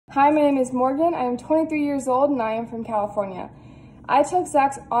Hi, my name is Morgan. I am 23 years old and I am from California. I took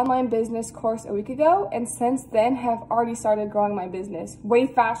Zach's online business course a week ago and since then have already started growing my business way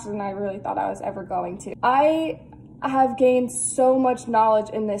faster than I really thought I was ever going to. I have gained so much knowledge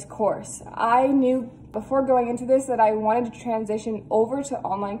in this course. I knew before going into this that I wanted to transition over to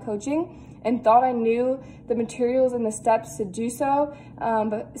online coaching and thought I knew the materials and the steps to do so.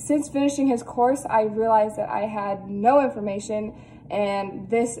 But since finishing his course, I realized that I had no information, and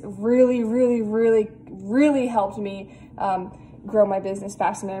this really helped me grow my business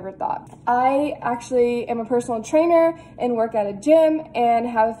faster than I ever thought. I actually am a personal trainer and work at a gym and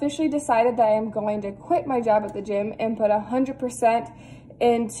have officially decided that I am going to quit my job at the gym and put 100%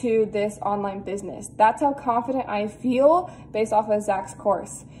 into this online business. That's how confident I feel based off of Zach's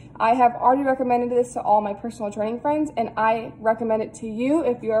course. I have already recommended this to all my personal training friends, and I recommend it to you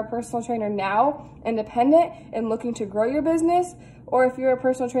if you're a personal trainer now, independent, and looking to grow your business, or if you're a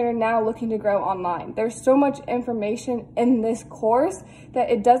personal trainer now looking to grow online. There's so much information in this course that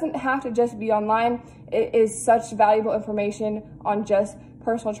it doesn't have to just be online. It is such valuable information on just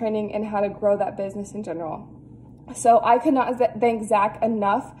personal training and how to grow that business in general. So I could not thank Zach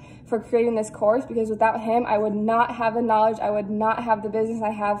enough for creating this course, because without him, I would not have the knowledge, I would not have the business I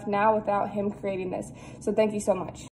have now without him creating this. So thank you so much.